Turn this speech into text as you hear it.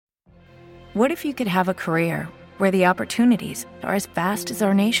What if you could have a career where the opportunities are as vast as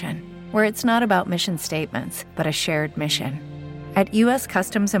our nation, where it's not about mission statements, but a shared mission? At U.S.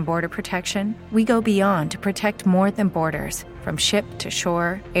 Customs and Border Protection, we go beyond to protect more than borders. From ship to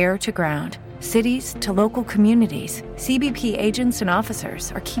shore, air to ground, cities to local communities, CBP agents and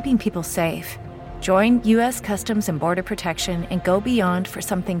officers are keeping people safe. Join U.S. Customs and Border Protection and go beyond for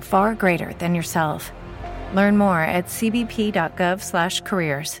something far greater than yourself. Learn more at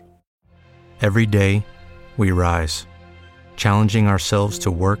cbp.gov/careers. Every day, we rise, challenging ourselves to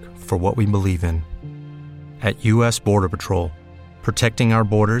work for what we believe in. At U.S. Border Patrol, protecting our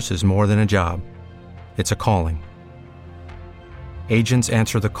borders is more than a job. It's a calling. Agents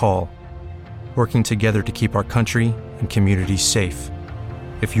answer the call, working together to keep our country and communities safe.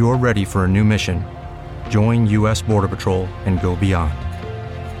 If you're ready for a new mission, join U.S. Border Patrol and go beyond.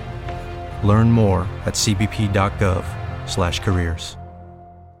 Learn more at cbp.gov/careers.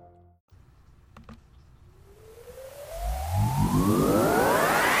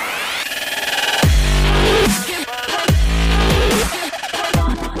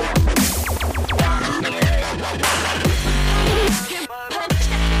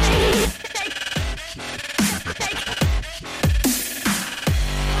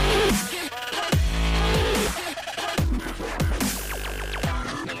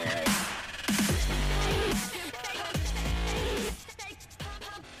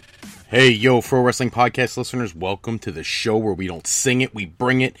 Hey, yo, Pro Wrestling Podcast listeners, welcome to the show where we don't sing it, we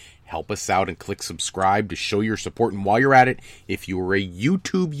bring it. Help us out and click subscribe to show your support. And while you're at it, if you are a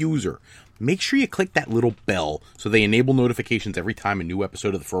YouTube user, make sure you click that little bell so they enable notifications every time a new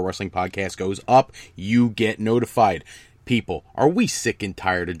episode of the Pro Wrestling Podcast goes up. You get notified. People, are we sick and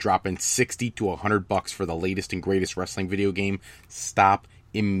tired of dropping $60 to $100 for the latest and greatest wrestling video game? Stop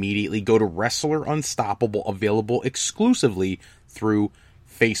immediately. Go to Wrestler Unstoppable, available exclusively through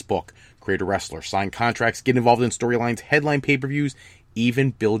Facebook. Create a wrestler, sign contracts, get involved in storylines, headline pay-per-views, even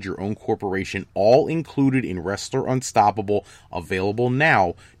build your own corporation, all included in Wrestler Unstoppable, available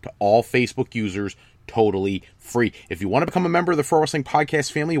now to all Facebook users, totally free. If you want to become a member of the Pro Wrestling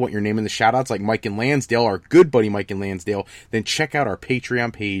Podcast family, you want your name in the shoutouts like Mike and Lansdale, our good buddy Mike and Lansdale, then check out our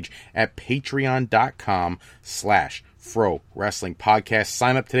Patreon page at patreon.com/Fro Wrestling Podcast.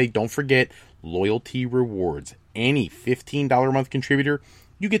 Sign up today. Don't forget loyalty rewards. Any $15 a month contributor,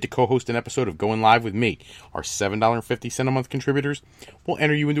 you get to co-host an episode of Going Live with me. Our $7.50 a month contributors will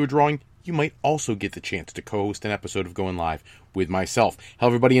enter you into a drawing. You might also get the chance to co-host an episode of Going Live with myself. Hello,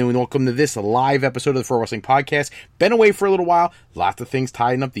 everybody, and welcome to this live episode of the Pro Wrestling Podcast. Been away for a little while. Lots of things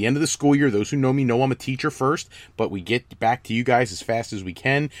tying up the end of the school year. Those who know me know I'm a teacher first, but we get back to you guys as fast as we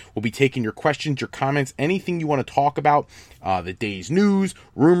can. We'll be taking your questions, your comments, anything you want to talk about, the day's news,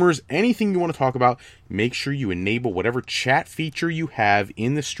 rumors, anything you want to talk about. Make sure you enable whatever chat feature you have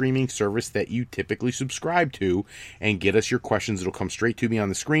in the streaming service that you typically subscribe to and get us your questions. It'll come straight to me on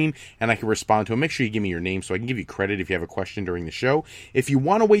the screen, and I can respond to them. Make sure you give me your name so I can give you credit if you have a question during the show. If you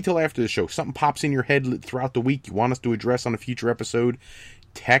want to wait till after the show, something pops in your head throughout the week you want us to address on a future episode,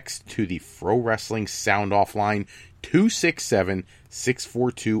 text to the Fro Wrestling Sound Off line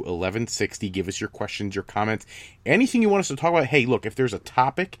 267-642-1160. Give us your questions, your comments, anything you want us to talk about. Hey, look, if there's a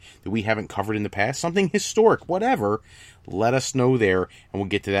topic that we haven't covered in the past, something historic, whatever, let us know there, and we'll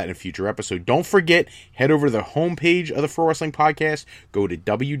get to that in a future episode. Don't forget, head over to the homepage of the Fro Wrestling Podcast. Go to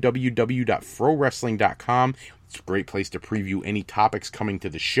www.frowrestling.com. It's a great place to preview any topics coming to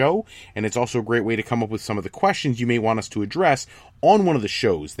the show, and it's also a great way to come up with some of the questions you may want us to address on one of the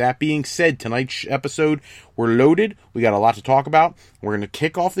shows. That being said, tonight's episode, we're loaded. We got a lot to talk about. We're going to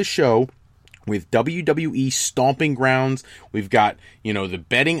kick off the show with WWE Stomping Grounds. We've got, the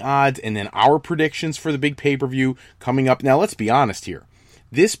betting odds and then our predictions for the big pay-per-view coming up. Now, let's be honest here.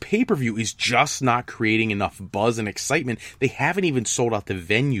 This pay-per-view is just not creating enough buzz and excitement. They haven't even sold out the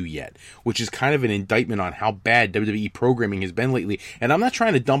venue yet, which is kind of an indictment on how bad WWE programming has been lately. And I'm not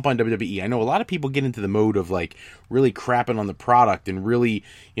trying to dump on WWE. I know a lot of people get into the mode of really crapping on the product and really,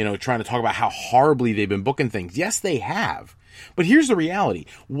 trying to talk about how horribly they've been booking things. Yes, they have. But here's the reality.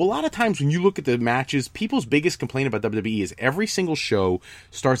 A lot of times when you look at the matches, people's biggest complaint about WWE is every single show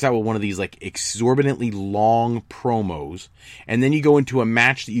starts out with one of these exorbitantly long promos, and then you go into a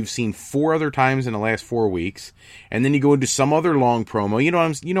match that you've seen 4 other times in the last 4 weeks, and then you go into some other long promo. You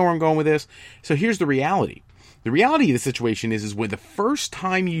know where I'm going with this? So here's the reality. The reality of the situation is when the first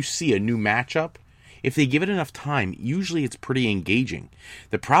time you see a new matchup, if they give it enough time, usually it's pretty engaging.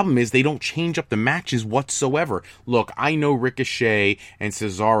 The problem is they don't change up the matches whatsoever. Look, I know Ricochet and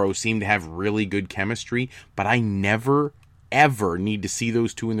Cesaro seem to have really good chemistry, but I never, ever need to see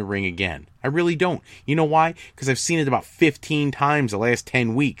those two in the ring again. I really don't. You know why? Because I've seen it about 15 times the last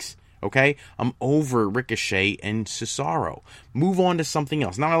 10 weeks. Okay? I'm over Ricochet and Cesaro. Move on to something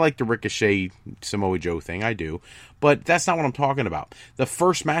else. Now, I like the Ricochet Samoa Joe thing. I do. But that's not what I'm talking about. The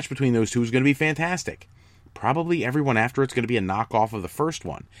first match between those two is going to be fantastic. Probably everyone after it's going to be a knockoff of the first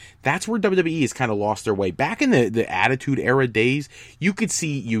one. That's where WWE has kind of lost their way. Back in the Attitude Era days, you could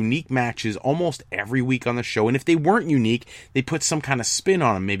see unique matches almost every week on the show. And if they weren't unique, they put some kind of spin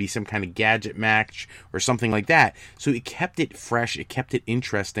on them, maybe some kind of gadget match or something like that. So it kept it fresh, it kept it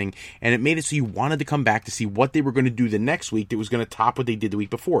interesting, and it made it so you wanted to come back to see what they were going to do the next week that was going to top what they did the week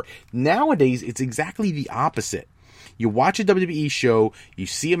before. Nowadays, it's exactly the opposite. You watch a WWE show, you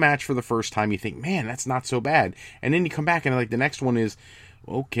see a match for the first time, you think, man, that's not so bad. And then you come back and like the next one is,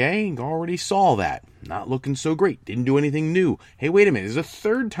 okay, already saw that. Not looking so great. Didn't do anything new. Hey, wait a minute. This is the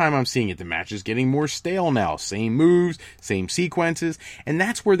third time I'm seeing it. The match is getting more stale now. Same moves, same sequences. And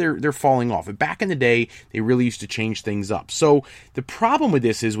that's where they're falling off. And back in the day, they really used to change things up. So the problem with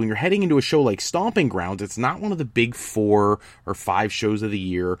this is when you're heading into a show like Stomping Grounds, it's not one of the big 4 or 5 shows of the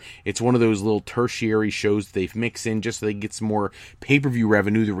year. It's one of those little tertiary shows that they mix in just so they get some more pay-per-view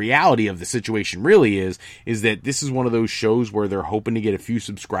revenue. The reality of the situation really is that this is one of those shows where they're hoping to get a few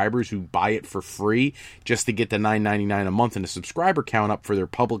subscribers who buy it for free just to get the $9.99 a month in a subscriber count up for their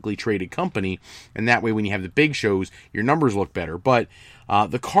publicly traded company, and that way when you have the big shows, your numbers look better. But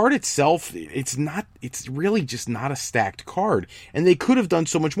the card itself, it's really just not a stacked card, and they could have done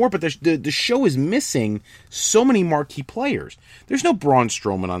so much more, but the show is missing so many marquee players. There's no Braun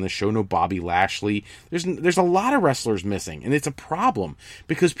Strowman on this show, no Bobby Lashley. There's a lot of wrestlers missing, and it's a problem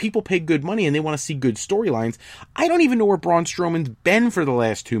because people pay good money and they want to see good storylines. I don't even know where Braun Strowman's been for the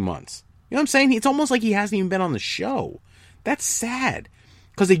last 2 months. You know what I'm saying? It's almost like he hasn't even been on the show. That's sad.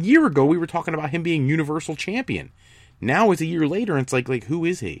 Because a year ago, we were talking about him being Universal Champion. Now it's a year later, and it's like who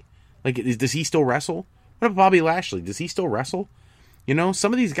is he? Like, does he still wrestle? What about Bobby Lashley? Does he still wrestle? You know,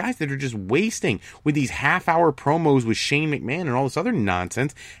 some of these guys that are just wasting with these half-hour promos with Shane McMahon and all this other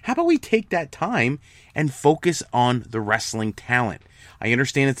nonsense. How about we take that time and focus on the wrestling talent? I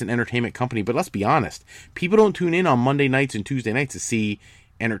understand it's an entertainment company, but let's be honest. People don't tune in on Monday nights and Tuesday nights to see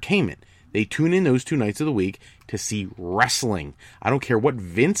entertainment. They tune in those 2 nights of the week to see wrestling. I don't care what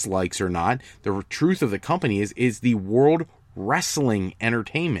Vince likes or not. The truth of the company is the World Wrestling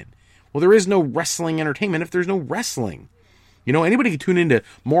Entertainment. Well, there is no wrestling entertainment if there's no wrestling. You know, anybody can tune into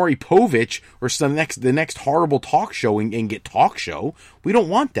Maury Povich or the next horrible talk show and get talk show. We don't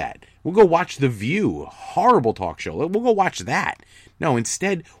want that. We'll go watch The View, horrible talk show. We'll go watch that. No,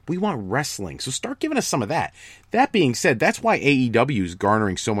 instead, we want wrestling. So start giving us some of that. That being said, that's why AEW is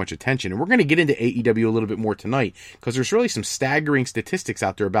garnering so much attention. And we're going to get into AEW a little bit more tonight because there's really some staggering statistics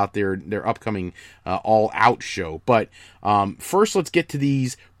out there about their upcoming All Out show. But first, let's get to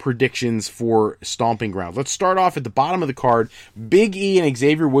these predictions for Stomping Grounds. Let's start off at the bottom of the card. Big E and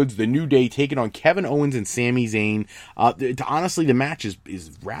Xavier Woods, the New Day, taking on Kevin Owens and Sami Zayn. Honestly, the match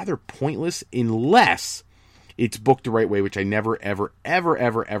is rather pointless unless it's booked the right way, which I never, ever, ever,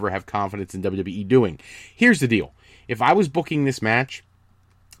 ever, ever have confidence in WWE doing. Here's the deal. If I was booking this match,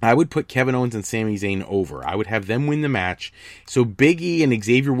 I would put Kevin Owens and Sami Zayn over. I would have them win the match so Big E and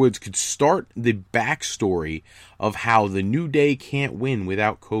Xavier Woods could start the backstory of how the New Day can't win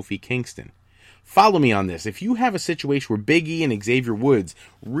without Kofi Kingston. Follow me on this. If you have a situation where Big E and Xavier Woods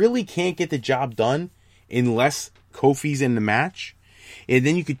really can't get the job done unless Kofi's in the match, and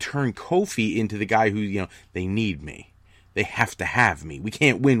then you could turn Kofi into the guy who, they need me. They have to have me. We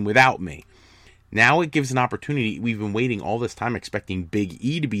can't win without me. Now it gives an opportunity. We've been waiting all this time expecting Big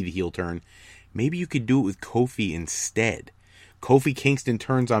E to be the heel turn. Maybe you could do it with Kofi instead. Kofi Kingston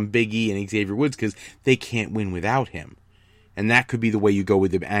turns on Big E and Xavier Woods because they can't win without him. And that could be the way you go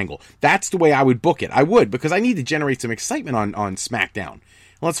with the angle. That's the way I would book it. I would, because I need to generate some excitement on SmackDown.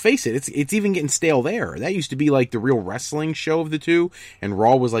 Let's face it, it's even getting stale there. That used to be like the real wrestling show of the two, and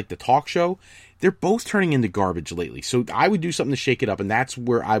Raw was like the talk show. They're both turning into garbage lately. So I would do something to shake it up, and that's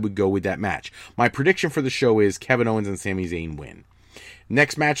where I would go with that match. My prediction for the show is Kevin Owens and Sami Zayn win.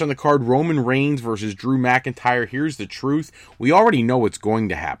 Next match on the card, Roman Reigns versus Drew McIntyre. Here's the truth. We already know what's going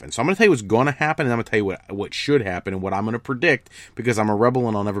to happen. So I'm going to tell you what's going to happen, and I'm going to tell you what should happen and what I'm going to predict, because I'm a rebel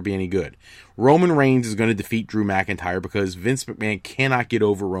and I'll never be any good. Roman Reigns is going to defeat Drew McIntyre because Vince McMahon cannot get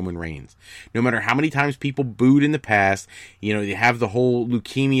over Roman Reigns. No matter how many times people booed in the past, you have the whole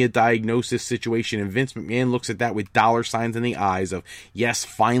leukemia diagnosis situation, and Vince McMahon looks at that with dollar signs in the eyes of, yes,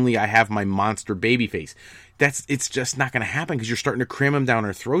 finally I have my monster babyface. It's just not going to happen because you're starting to cram him down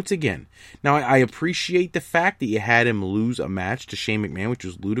our throats again. Now, I appreciate the fact that you had him lose a match to Shane McMahon, which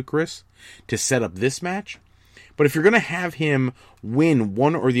was ludicrous, to set up this match. But if you're going to have him win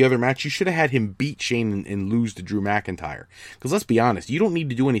one or the other match, you should have had him beat Shane and lose to Drew McIntyre. Because let's be honest, you don't need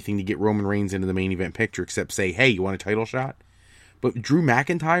to do anything to get Roman Reigns into the main event picture except say, hey, you want a title shot? But Drew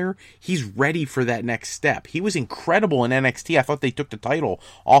McIntyre, he's ready for that next step. He was incredible in NXT. I thought they took the title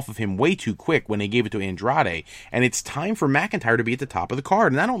off of him way too quick when they gave it to Andrade. And it's time for McIntyre to be at the top of the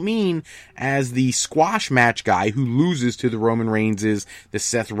card. And I don't mean as the squash match guy who loses to the Roman Reigns', the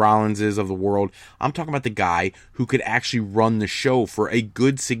Seth Rollins' of the world. I'm talking about the guy who could actually run the show for a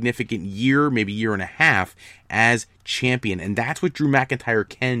good significant year, maybe year and a half, as champion. And that's what Drew McIntyre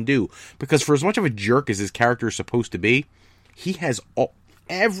can do. Because for as much of a jerk as his character is supposed to be, he has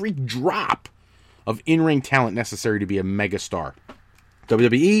every drop of in-ring talent necessary to be a megastar.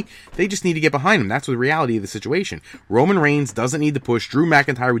 WWE, they just need to get behind him. That's the reality of the situation. Roman Reigns doesn't need the push. Drew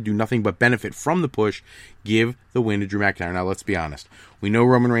McIntyre would do nothing but benefit from the push. Give the win to Drew McIntyre. Now, let's be honest. We know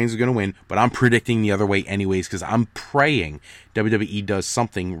Roman Reigns is going to win, but I'm predicting the other way anyways because I'm praying WWE does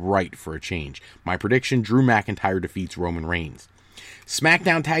something right for a change. My prediction, Drew McIntyre defeats Roman Reigns.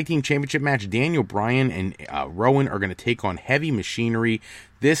 SmackDown Tag Team Championship match, Daniel Bryan and Rowan are going to take on Heavy Machinery.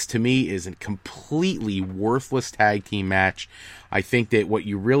 This, to me, is a completely worthless tag team match. I think that what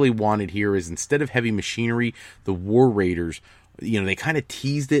you really wanted here is instead of Heavy Machinery, the War Raiders, they kind of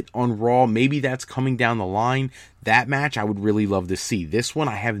teased it on Raw. Maybe that's coming down the line. That match I would really love to see. This one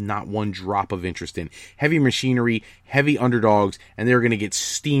I have not one drop of interest in. Heavy Machinery, heavy underdogs, and they're going to get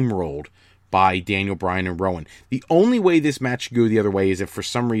steamrolled by Daniel Bryan and Rowan. The only way this match could go the other way is if for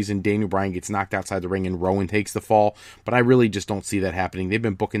some reason Daniel Bryan gets knocked outside the ring and Rowan takes the fall, but I really just don't see that happening. They've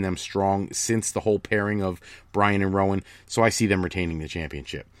been booking them strong since the whole pairing of Bryan and Rowan, so I see them retaining the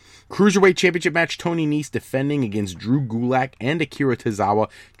championship. Cruiserweight Championship match, Tony Nese defending against Drew Gulak and Akira Tozawa.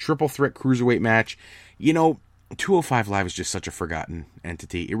 Triple threat Cruiserweight match. 205 Live is just such a forgotten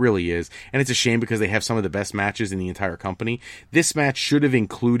entity. It really is. And it's a shame because they have some of the best matches in the entire company. This match should have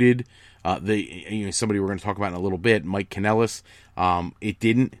included somebody we're going to talk about in a little bit, Mike Kanellis. It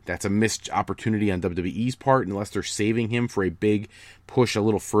didn't. That's a missed opportunity on WWE's part unless they're saving him for a big push a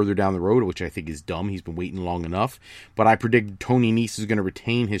little further down the road, which I think is dumb. He's been waiting long enough. But I predict Tony Nese is going to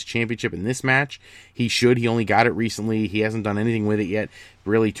retain his championship in this match. He should. He only got it recently. He hasn't done anything with it yet.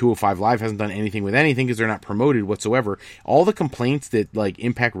 Really, 205 Live hasn't done anything with anything because they're not promoted whatsoever. All the complaints that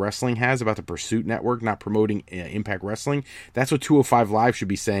Impact Wrestling has about the Pursuit Network not promoting Impact Wrestling, that's what 205 Live should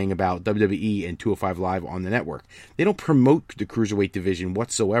be saying about WWE and 205 Live on the network. They don't promote the Cruiserweight division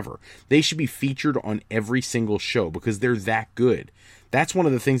whatsoever. They should be featured on every single show because they're that good. That's one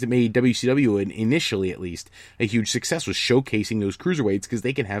of the things that made WCW, initially at least, a huge success, was showcasing those cruiserweights because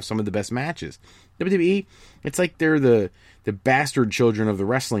they can have some of the best matches. WWE, it's like they're the bastard children of the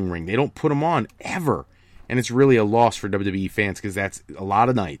wrestling ring. They don't put them on ever. And it's really a loss for WWE fans because that's a lot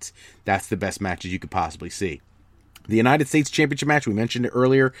of nights. That's the best matches you could possibly see. The United States Championship match, we mentioned it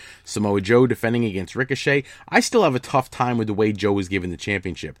earlier, Samoa Joe defending against Ricochet. I still have a tough time with the way Joe was given the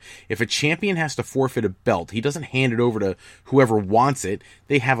championship. If a champion has to forfeit a belt, he doesn't hand it over to whoever wants it.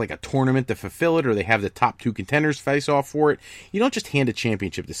 They have like a tournament to fulfill it, or they have the top two contenders face off for it. You don't just hand a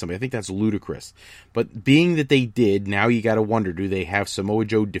championship to somebody. I think that's ludicrous. But being that they did, now you got to wonder, do they have Samoa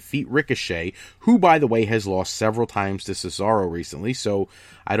Joe defeat Ricochet, who, by the way, has lost several times to Cesaro recently, so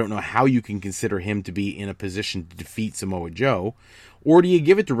I don't know how you can consider him to be in a position to defeat Samoa Joe. Or do you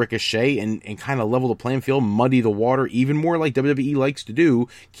give it to Ricochet and kind of level the playing field, muddy the water even more like WWE likes to do,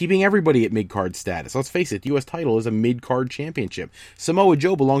 keeping everybody at mid-card status? Let's face it, the U.S. title is a mid-card championship. Samoa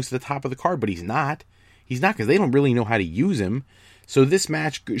Joe belongs to the top of the card, but he's not. He's not because they don't really know how to use him. So this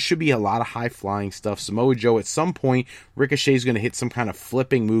match should be a lot of high-flying stuff. Samoa Joe, at some point, Ricochet's going to hit some kind of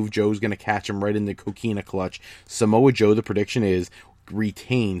flipping move. Joe's going to catch him right in the coquina clutch. Samoa Joe, the prediction is,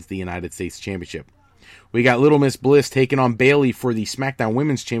 retains the United States Championship. We got Little Miss Bliss taking on Bayley for the SmackDown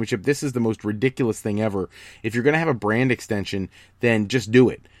Women's Championship. This is the most ridiculous thing ever. If you're going to have a brand extension, then just do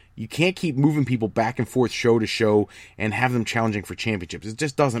it. You can't keep moving people back and forth show to show and have them challenging for championships. It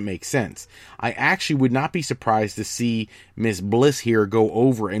just doesn't make sense. I actually would not be surprised to see Miss Bliss here go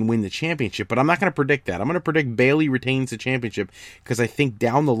over and win the championship, but I'm not going to predict that. I'm going to predict Bayley retains the championship because I think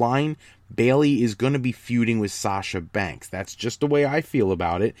down the line, Bayley is going to be feuding with Sasha Banks. That's just the way I feel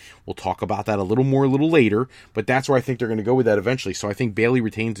about it. We'll talk about that a little more a little later, but that's where I think they're going to go with that eventually. So I think Bayley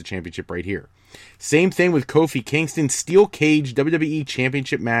retains the championship right here. Same thing with Kofi Kingston, Steel Cage WWE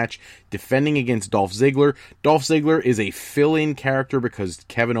Championship match, defending against Dolph Ziggler. Dolph Ziggler is a fill-in character because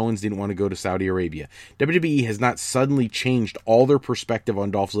Kevin Owens didn't want to go to Saudi Arabia. WWE has not suddenly changed all their perspective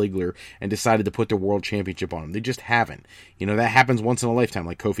on Dolph Ziggler and decided to put the World Championship on him. They just haven't. That happens once in a lifetime,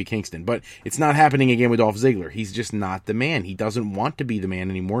 like Kofi Kingston. But but it's not happening again with Dolph Ziggler. He's just not the man. He doesn't want to be the man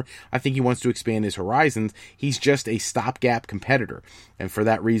anymore. I think he wants to expand his horizons. He's just a stopgap competitor. And for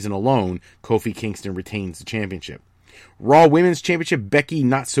that reason alone, Kofi Kingston retains the championship. Raw Women's Championship, Becky,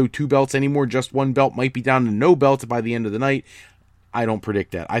 not so 2 belts anymore, just 1 belt, might be down to no belts by the end of the night. I don't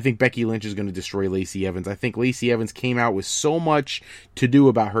predict that. I think Becky Lynch is going to destroy Lacey Evans. I think Lacey Evans came out with so much to do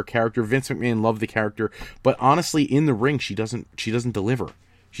about her character. Vince McMahon loved the character, but honestly, in the ring, she doesn't deliver.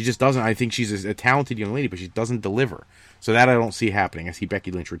 She just doesn't. I think she's a talented young lady, but she doesn't deliver. So that I don't see happening. I see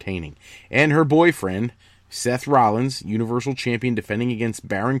Becky Lynch retaining. And her boyfriend, Seth Rollins, Universal Champion, defending against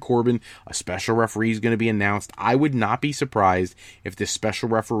Baron Corbin. A special referee is going to be announced. I would not be surprised if this special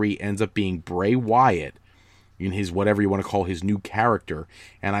referee ends up being Bray Wyatt, in his whatever you want to call his new character,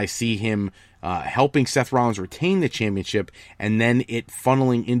 and I see him helping Seth Rollins retain the championship, and then it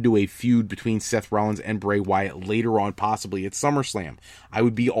funneling into a feud between Seth Rollins and Bray Wyatt later on, possibly at SummerSlam. I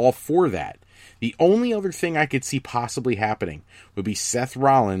would be all for that. The only other thing I could see possibly happening would be Seth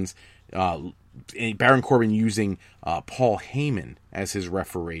Rollins, Baron Corbin using Paul Heyman as his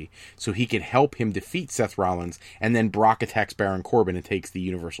referee so he could help him defeat Seth Rollins, and then Brock attacks Baron Corbin and takes the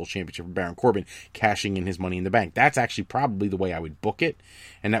Universal Championship from Baron Corbin, cashing in his Money in the Bank. That's actually probably the way I would book it,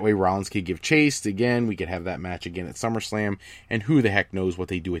 and that way Rollins could give chase. Again, we could have that match again at SummerSlam, and who the heck knows what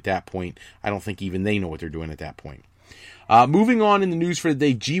they do at that point. I don't think even they know what they're doing at that point. Moving on in the news for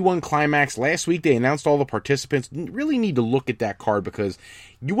the day, G1 Climax. Last week they announced all the participants. Really need to look at that card because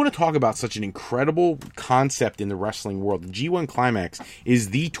you want to talk about such an incredible concept in the wrestling world. The G1 Climax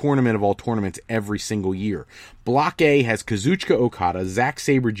is the tournament of all tournaments every single year. Block A has Kazuchika Okada, Zack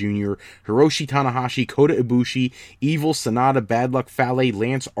Sabre Jr., Hiroshi Tanahashi, Kota Ibushi, Evil, Sanada, Bad Luck Fale,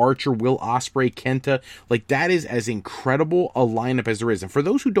 Lance Archer, Will Ospreay, Kenta. Like, that is as incredible a lineup as there is. And for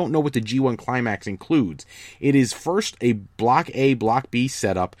those who don't know what the G1 Climax includes, it is first a Block A, Block B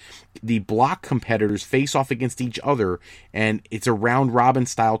setup. The block competitors face off against each other, and it's a round-robin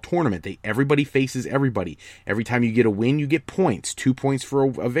style tournament. Everybody faces everybody. Every time you get a win, you get points. 2 points for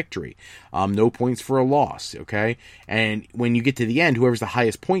a victory. No points for a loss, okay? And when you get to the end, whoever's the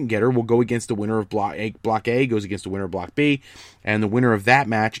highest point getter will go against the winner of Block A goes against the winner of Block B, and the winner of that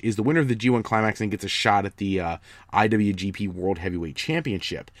match is the winner of the G1 Climax and gets a shot at the IWGP World Heavyweight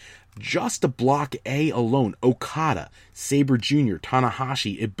Championship. Just the Block A alone, Okada, Sabre Jr.,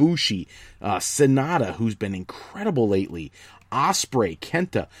 Tanahashi, Ibushi, Sanada, who's been incredible lately, Ospreay,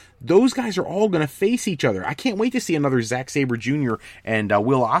 Kenta, those guys are all going to face each other. I can't wait to see another Zack Sabre Jr. and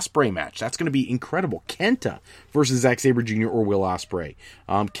Will Ospreay match. That's going to be incredible. Kenta versus Zack Sabre Jr. or Will Ospreay.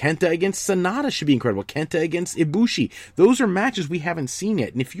 Kenta against Sanada should be incredible. Kenta against Ibushi. Those are matches we haven't seen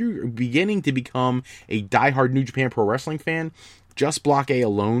yet. And if you're beginning to become a diehard New Japan Pro Wrestling fan, just Block A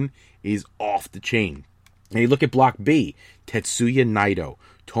alone is off the chain. And you look at Block B, Tetsuya Naito,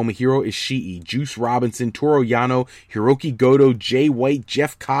 Tomohiro Ishii, Juice Robinson, Toru Yano, Hiroki Goto, Jay White,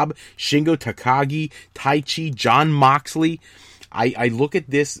 Jeff Cobb, Shingo Takagi, Taichi, Jon Moxley. I look at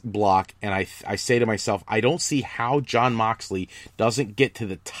this block and I say to myself, I don't see how Jon Moxley doesn't get to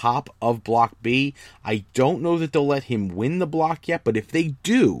the top of Block B. I don't know that they'll let him win the block yet, but if they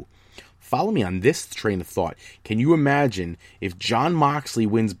do, follow me on this train of thought. Can you imagine if Jon Moxley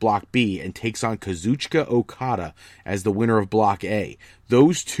wins Block B and takes on Kazuchika Okada as the winner of Block A?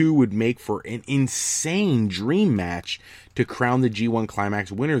 Those two would make for an insane dream match to crown the G1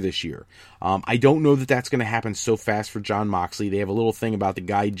 Climax winner this year. I don't know that that's going to happen so fast for Jon Moxley. They have a little thing about the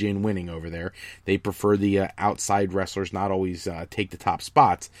Gaijin winning over there. They prefer the outside wrestlers not always take the top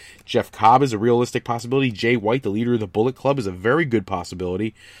spots. Jeff Cobb is a realistic possibility. Jay White, the leader of the Bullet Club, is a very good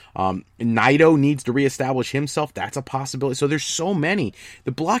possibility. Naito needs to reestablish himself. That's a possibility. So there's so many.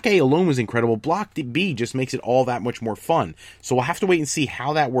 The Block A alone was incredible. Block B just makes it all that much more fun. So we'll have to wait and see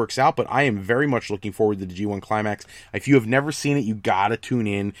how that works out, but I am very much looking forward to the G1 Climax. If you have never seen it, you gotta tune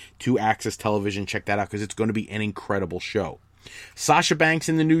in to Access Television. Check that out because it's going to be an incredible show. Sasha Banks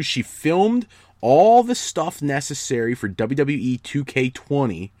in the news. She filmed all the stuff necessary for WWE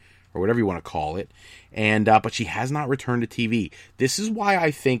 2K20, or whatever you want to call it, and but she has not returned to TV. This is why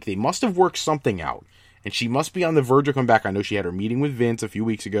I think they must have worked something out, and she must be on the verge of coming back. I know she had her meeting with Vince a few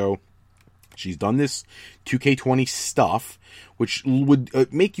weeks ago. She's done this 2K20 stuff, which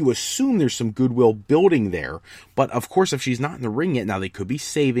would make you assume there's some goodwill building there. But, of course, if she's not in the ring yet, now they could be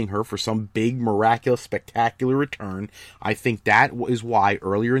saving her for some big, miraculous, spectacular return. I think that is why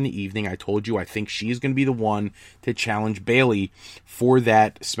earlier in the evening I told you I think she's going to be the one to challenge Bayley for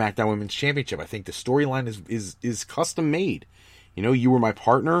that SmackDown Women's Championship. I think the storyline is custom made. You know, you were my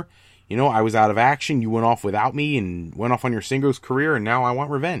partner. You know, I was out of action. You went off without me and went off on your singles career, and now I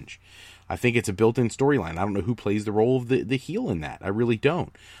want revenge. I think it's a built-in storyline. I don't know who plays the role of the heel in that. I really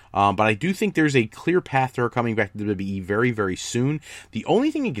don't. But I do think there's a clear path to her coming back to WWE very, very soon. The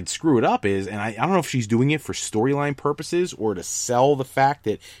only thing that could screw it up is, and I don't know if she's doing it for storyline purposes or to sell the fact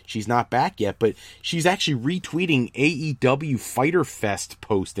that she's not back yet, but she's actually retweeting AEW Fyter Fest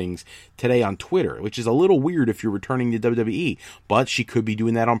postings today on Twitter, which is a little weird if you're returning to WWE, but she could be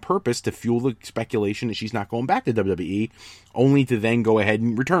doing that on purpose to fuel the speculation that she's not going back to WWE, only to then go ahead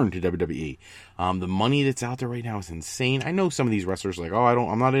and return to WWE. The money that's out there right now is insane. I know some of these wrestlers are like,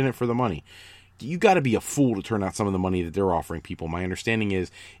 I'm not in it for the money. You got to be a fool to turn out some of the money that they're offering people. My understanding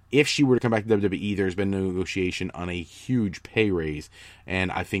is if she were to come back to WWE, there's been no negotiation on a huge pay raise,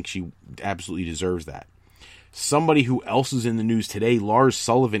 and I think she absolutely deserves that. Somebody who else is in the news today, Lars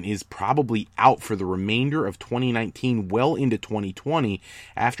Sullivan, is probably out for the remainder of 2019, well into 2020,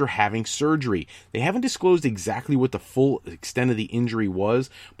 after having surgery. They haven't disclosed exactly what the full extent of the injury was,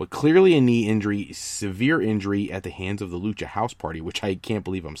 but clearly a knee injury, severe injury at the hands of the Lucha House Party, which I can't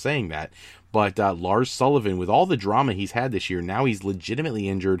believe I'm saying that. But Lars Sullivan, with all the drama he's had this year, now he's legitimately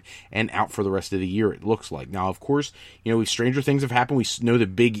injured and out for the rest of the year, it looks like. Now, of course, stranger things have happened. We know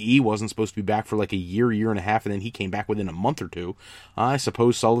that Big E wasn't supposed to be back for like a year and a half, and then he came back within a month or two. I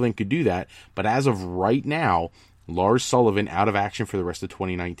suppose Sullivan could do that. But as of right now, Lars Sullivan out of action for the rest of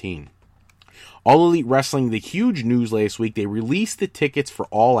 2019. All Elite Wrestling, the huge news last week, they released the tickets for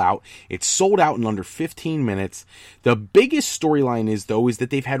All Out. It's sold out in under 15 minutes. The biggest storyline is that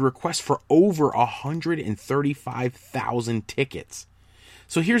they've had requests for over 135,000 tickets.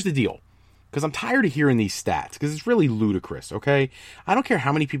 So here's the deal, because I'm tired of hearing these stats, because it's really ludicrous, okay? I don't care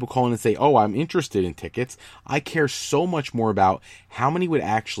how many people call in and say, I'm interested in tickets. I care so much more about how many would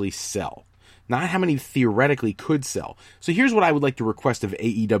actually sell, not how many theoretically could sell. So here's what I would like to request of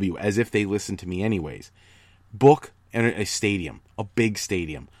AEW, as if they listen to me anyways. Book a stadium, a big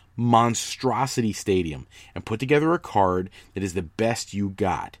stadium, monstrosity stadium, and put together a card that is the best you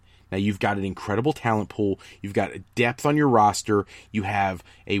got. Now, you've got an incredible talent pool. You've got depth on your roster. You have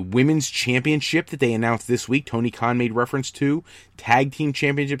a women's championship that they announced this week. Tony Khan made reference to. Tag team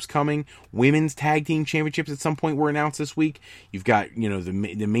championships coming. Women's tag team championships at some point were announced this week. You've got,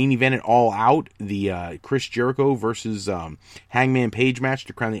 the main event at All Out, the Chris Jericho versus Hangman Page match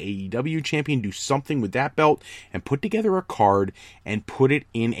to crown the AEW champion. Do something with that belt and put together a card and put it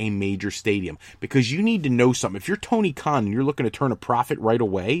in a major stadium. Because you need to know something. If you're Tony Khan and you're looking to turn a profit right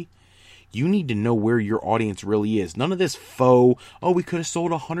away, you need to know where your audience really is. None of this faux, we could have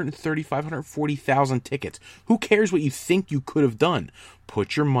sold 140,000 tickets. Who cares what you think you could have done?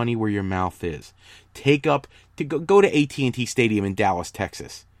 Put your money where your mouth is. Go to AT&T Stadium in Dallas,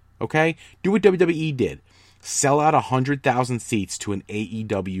 Texas. Okay? Do what WWE did. Sell out 100,000 seats to an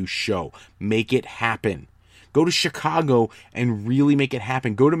AEW show. Make it happen. Go to Chicago and really make it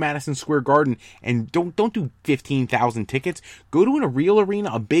happen. Go to Madison Square Garden and don't do 15,000 tickets. Go to a real arena,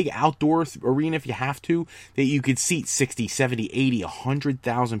 a big outdoor arena if you have to, that you could seat 60, 70, 80,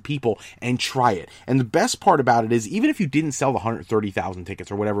 100,000 people and try it. And the best part about it is, even if you didn't sell the 130,000 tickets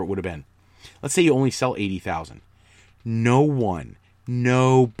or whatever it would have been, let's say you only sell 80,000. Nobody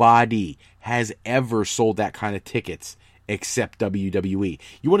has ever sold that kind of tickets except WWE.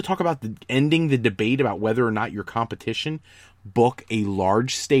 You want to talk about ending the debate about whether or not your competition? Book a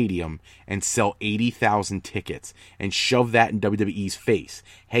large stadium and sell 80,000 tickets and shove that in WWE's face.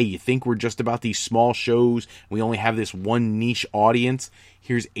 Hey, you think we're just about these small shows? We only have this one niche audience?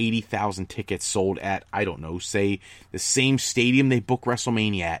 Here's 80,000 tickets sold at, I don't know, say the same stadium they book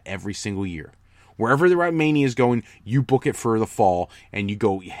WrestleMania at every single year. Wherever the WrestleMania is going, you book it for the fall, and you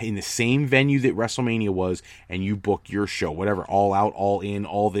go in the same venue that WrestleMania was, and you book your show, whatever, All Out, All In,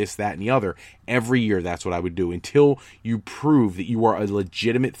 all this, that, and the other. Every year, that's what I would do, until you prove that you are a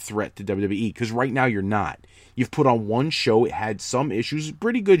legitimate threat to WWE, because right now you're not. You've put on one show, it had some issues,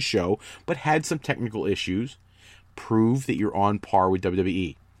 pretty good show, but had some technical issues. Prove that you're on par with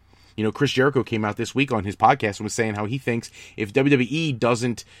WWE. Chris Jericho came out this week on his podcast and was saying how he thinks if WWE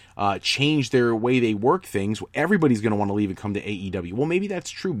doesn't change their way they work things, everybody's going to want to leave and come to AEW. Well, maybe that's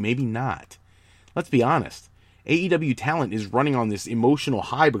true. Maybe not. Let's be honest. AEW talent is running on this emotional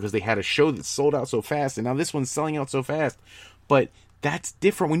high because they had a show that sold out so fast, and now this one's selling out so fast. But that's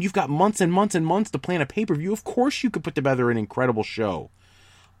different. When you've got months and months and months to plan a pay-per-view, of course you could put together an incredible show.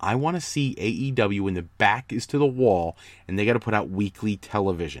 I want to see AEW when the back is to the wall and they got to put out weekly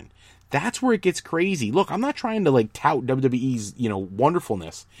television. That's where it gets crazy. Look, I'm not trying to tout WWE's,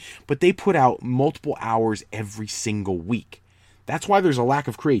 wonderfulness, but they put out multiple hours every single week. That's why there's a lack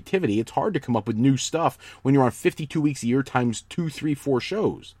of creativity. It's hard to come up with new stuff when you're on 52 weeks a year times 2, 3, 4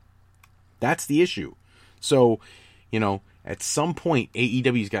 shows. That's the issue. So, At some point,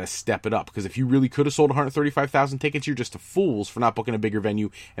 AEW's got to step it up, because if you really could have sold 135,000 tickets, you're just fools for not booking a bigger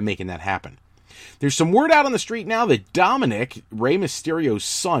venue and making that happen. There's some word out on the street now that Dominic, Rey Mysterio's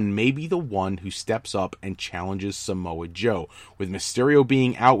son, may be the one who steps up and challenges Samoa Joe. With Mysterio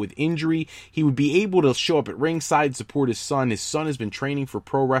being out with injury, he would be able to show up at ringside, support his son. His son has been training for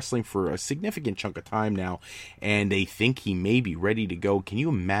pro wrestling for a significant chunk of time now, and they think he may be ready to go. Can you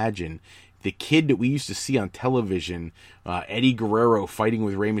imagine the kid that we used to see on television, Eddie Guerrero, fighting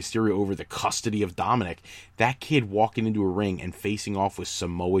with Rey Mysterio over the custody of Dominic, that kid walking into a ring and facing off with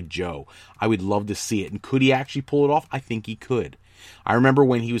Samoa Joe? I would love to see it. And could he actually pull it off? I think he could. I remember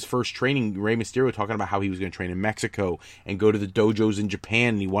when he was first training, Rey Mysterio talking about how he was going to train in Mexico and go to the dojos in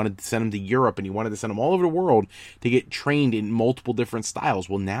Japan, and he wanted to send him to Europe, and he wanted to send him all over the world to get trained in multiple different styles.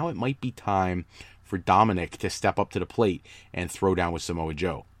 Well, now it might be time for Dominic to step up to the plate and throw down with Samoa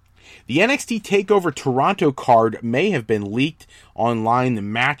Joe. The NXT TakeOver Toronto card may have been leaked online. The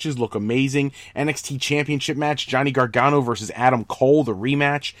matches look amazing. NXT Championship match, Johnny Gargano versus Adam Cole, the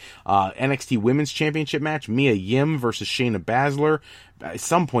rematch. NXT Women's Championship match, Mia Yim versus Shayna Baszler. At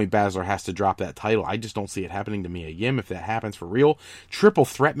some point, Baszler has to drop that title. I just don't see it happening to Mia Yim if that happens for real. Triple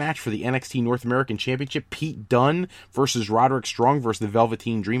threat match for the NXT North American Championship. Pete Dunne versus Roderick Strong versus the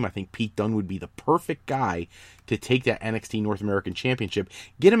Velveteen Dream. I think Pete Dunne would be the perfect guy to take that NXT North American Championship.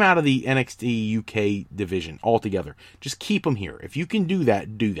 Get him out of the NXT UK division altogether. Just keep him here. If you can do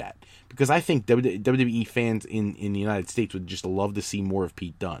that, do that. Because I think WWE fans in the United States would just love to see more of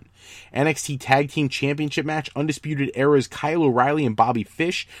Pete Dunne. NXT Tag Team Championship match, Undisputed Era's Kyle O'Reilly and Bobby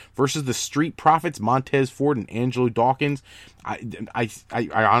Fish versus the Street Profits, Montez Ford and Angelo Dawkins. I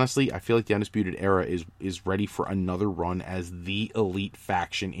honestly, I feel like the Undisputed Era is ready for another run as the elite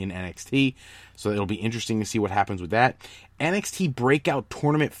faction in NXT. So it'll be interesting to see what happens with that. NXT Breakout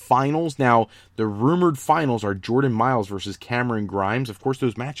Tournament Finals. Now, the rumored finals are Jordan Myles versus Cameron Grimes. Of course,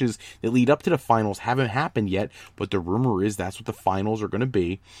 those matches that lead up to the finals haven't happened yet, but the rumor is that's what the finals are going to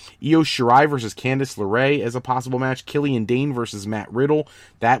be. Io Shirai versus Candice LeRae as a possible match. Killian Dane versus Matt Riddle.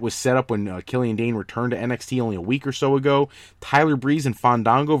 That was set up when Killian Dane returned to NXT only a week or so ago. Tyler Breeze and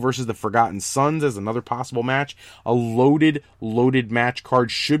Fandango versus the Forgotten Sons as another possible match. A loaded match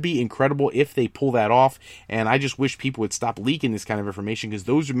card. Should be incredible if they pull that off, and I just wish people would stop leaking this kind of information, because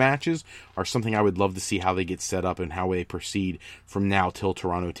those matches are something I would love to see how they get set up and how they proceed from now till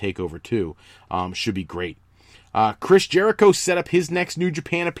Toronto TakeOver 2. Should be great. Chris Jericho set up his next New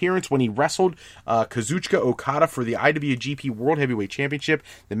Japan appearance when he wrestled Kazuchika Okada for the IWGP World Heavyweight Championship.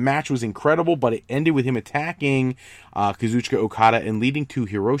 The match was incredible, but it ended with him attacking Kazuchika Okada and leading to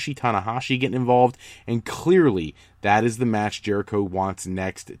Hiroshi Tanahashi getting involved. And clearly, that is the match Jericho wants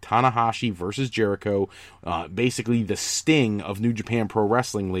next. Tanahashi versus Jericho. Basically the Sting of New Japan Pro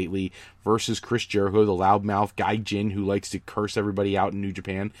Wrestling lately versus Chris Jericho, the loudmouth Gaijin who likes to curse everybody out in New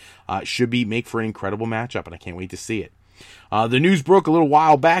Japan. Should make for an incredible matchup, and I can't wait to see it. The news broke a little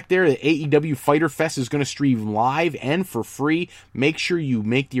while back there that AEW Fyter Fest is going to stream live and for free. Make sure you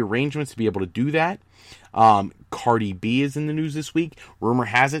make the arrangements to be able to do that. Cardi B is in the news this week. Rumor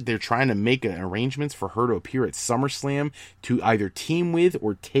has it they're trying to make arrangements for her to appear at SummerSlam to either team with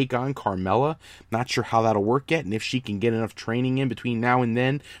or take on Carmella. Not sure how that'll work yet and if she can get enough training in between now and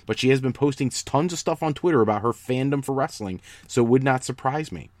then, but she has been posting tons of stuff on Twitter about her fandom for wrestling, so it would not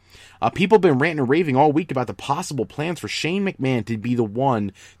surprise me. People have been ranting and raving all week about the possible plans for Shane McMahon to be the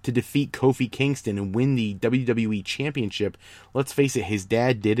one to defeat Kofi Kingston and win the WWE Championship. Let's face it, his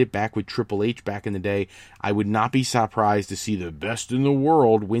dad did it back with Triple H back in the day. I would not be surprised to see the best in the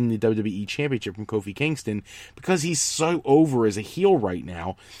world win the WWE Championship from Kofi Kingston, because he's so over as a heel right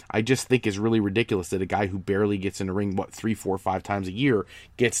now. I just think it's really ridiculous that a guy who barely gets in the ring, 3, 4, 5 times a year,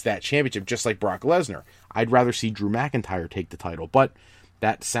 gets that championship just like Brock Lesnar. I'd rather see Drew McIntyre take the title, but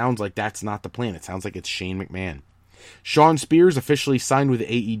that sounds like that's not the plan. It sounds like it's Shane McMahon. Shawn Spears officially signed with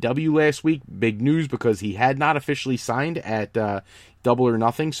AEW last week. Big news, because he had not officially signed at Double or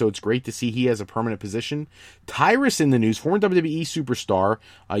Nothing, so it's great to see he has a permanent position. Tyrus in the news, former WWE superstar,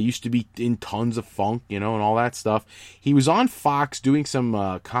 used to be in tons of Funk, and all that stuff. He was on Fox doing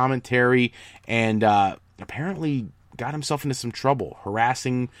some commentary, and apparently got himself into some trouble,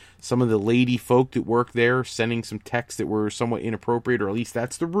 harassing some of the lady folk that work there, sending some texts that were somewhat inappropriate, or at least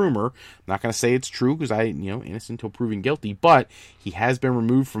that's the rumor. I'm not going to say it's true, because innocent until proven guilty, but he has been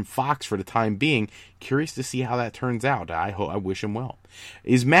removed from Fox for the time being. Curious to see how that turns out. I wish him well.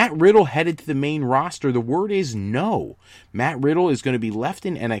 Is Matt Riddle headed to the main roster? The word is no. Matt Riddle is going to be left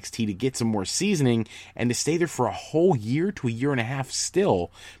in NXT to get some more seasoning and to stay there for a whole year to a year and a half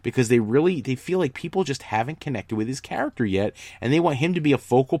still, because they feel like people just haven't connected with his character yet, and they want him to be a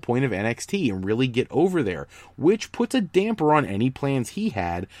focal point of NXT and really get over there, which puts a damper on any plans he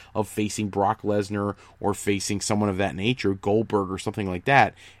had of facing Brock Lesnar or facing someone of that nature, Goldberg or something like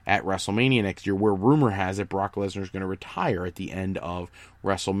that, at WrestleMania next year, where rumor has it Brock Lesnar is going to retire at the end of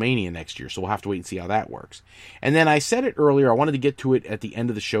WrestleMania next year. So we'll have to wait and see how that works. And then I said it earlier, I wanted to get to it at the end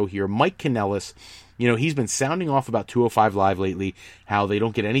of the show here. Mike Kanellis, he's been sounding off about 205 Live lately, how they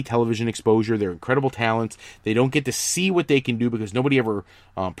don't get any television exposure. They're incredible talents. They don't get to see what they can do because nobody ever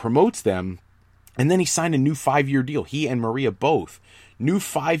promotes them. And then he signed a new 5-year deal. He and Maria both. New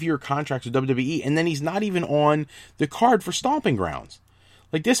 5-year contracts with WWE. And then he's not even on the card for Stomping Grounds.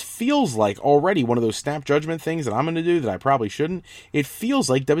 Like, this feels like already one of those snap judgment things that I'm going to do that I probably shouldn't. It feels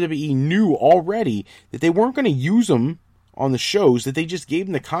like WWE knew already that they weren't going to use him on the shows, that they just gave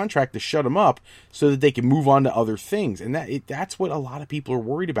him the contract to shut him up so that they can move on to other things. And that's what a lot of people are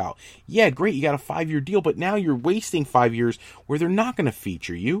worried about. Yeah, great, you got a 5-year deal, but now you're wasting 5 years where they're not going to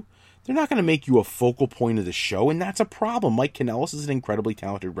feature you. They're not going to make you a focal point of the show, and that's a problem. Mike Kanellis is an incredibly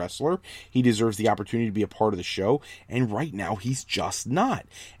talented wrestler. He deserves the opportunity to be a part of the show, and right now he's just not.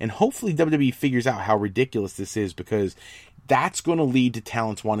 And hopefully WWE figures out how ridiculous this is, because that's going to lead to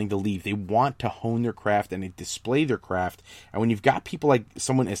talents wanting to leave. They want to hone their craft and display their craft. And when you've got people like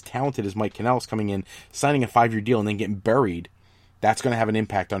someone as talented as Mike Kanellis coming in, signing a 5-year deal, and then getting buried, that's going to have an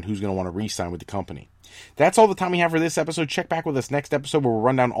impact on who's going to want to re-sign with the company. That's all the time we have for this episode. Check back with us next episode where we'll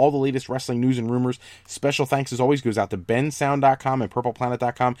run down all the latest wrestling news and rumors. Special thanks, as always, goes out to bensound.com and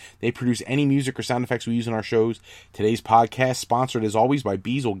purpleplanet.com. They produce any music or sound effects we use in our shows. Today's podcast, sponsored as always by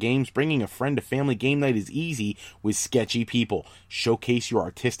Beazle Games. Bringing a friend to family game night is easy with sketchy people. Showcase your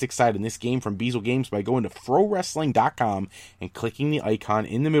artistic side in this game from Beazle Games by going to frowrestling.com and clicking the icon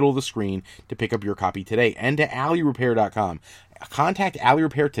in the middle of the screen to pick up your copy today. And to alleyrepair.com. Contact Alley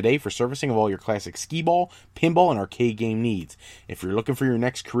Repair today for servicing of all your classic skee-ball, pinball, and arcade game needs. If you're looking for your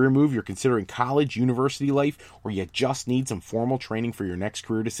next career move, you're considering college, university life, or you just need some formal training for your next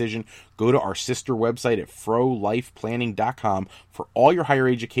career decision, go to our sister website at frolifeplanning.com for all your higher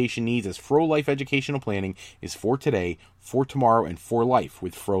education needs, as Fro Life Educational Planning is for today, for tomorrow, and for life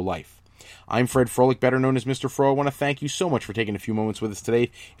with Fro Life. I'm Fred Froelich, better known as Mr. Fro. I want to thank you so much for taking a few moments with us today.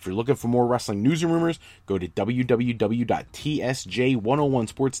 If you're looking for more wrestling news and rumors, go to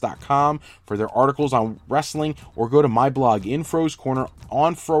www.tsj101sports.com for their articles on wrestling, or go to my blog, In Fro's Corner,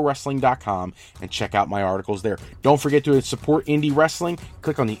 on frowrestling.com, and check out my articles there. Don't forget to support indie wrestling.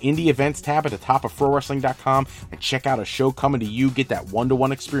 Click on the indie events tab at the top of frowrestling.com and check out a show coming to you. Get that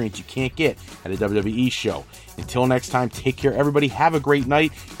one-to-one experience you can't get at a WWE show. Until next time, take care, everybody. Have a great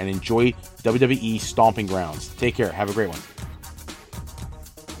night and enjoy WWE Stomping Grounds. Take care. Have a great one.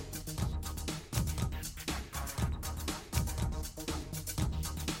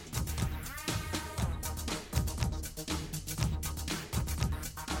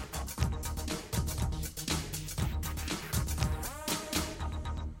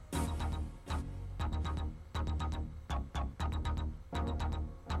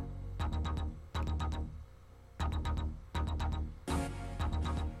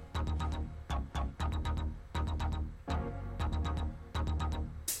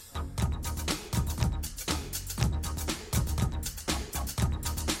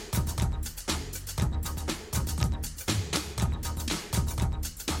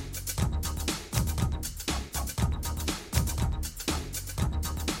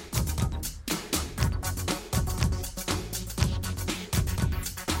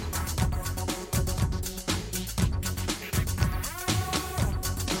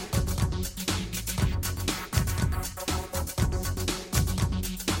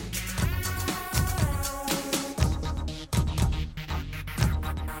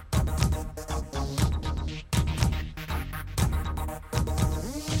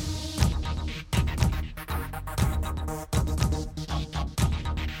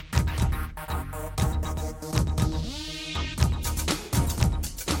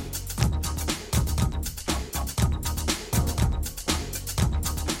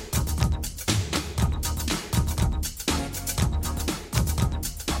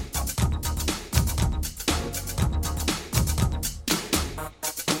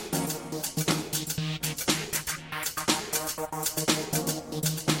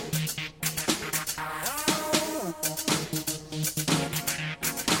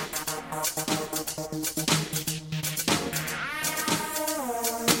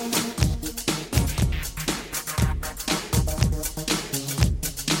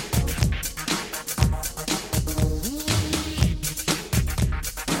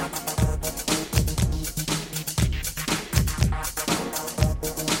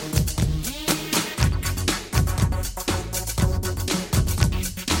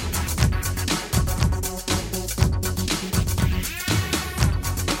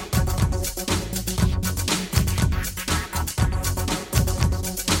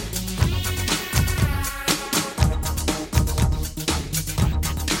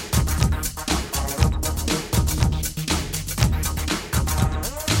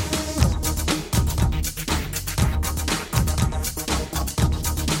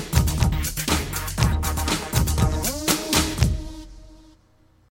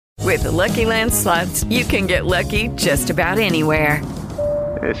 With the Lucky Land Slots, you can get lucky just about anywhere.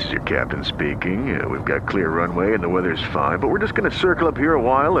 This is your captain speaking. We've got clear runway and the weather's fine, but we're just going to circle up here a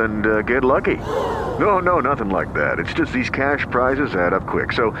while and get lucky. No, nothing like that. It's just these cash prizes add up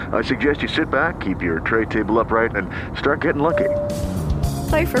quick. So I suggest you sit back, keep your tray table upright, and start getting lucky.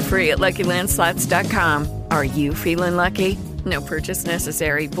 Play for free at LuckyLandSlots.com. Are you feeling lucky? No purchase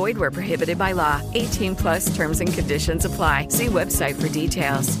necessary. Void where prohibited by law. 18 plus terms and conditions apply. See website for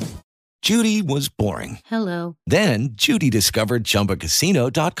details. Judy was boring. Hello. Then Judy discovered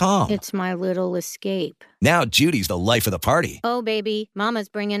ChumbaCasino.com. It's my little escape. Now Judy's the life of the party. Oh, baby, mama's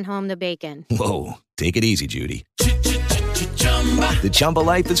bringing home the bacon. Whoa, take it easy, Judy. The Chumba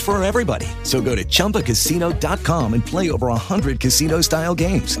life is for everybody. So go to ChumbaCasino.com and play over 100 casino-style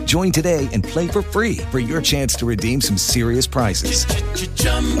games. Join today and play for free for your chance to redeem some serious prizes.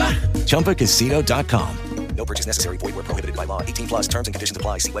 ChumbaCasino.com. No purchase necessary. Void where prohibited by law. 18 plus terms and conditions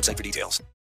apply. See website for details.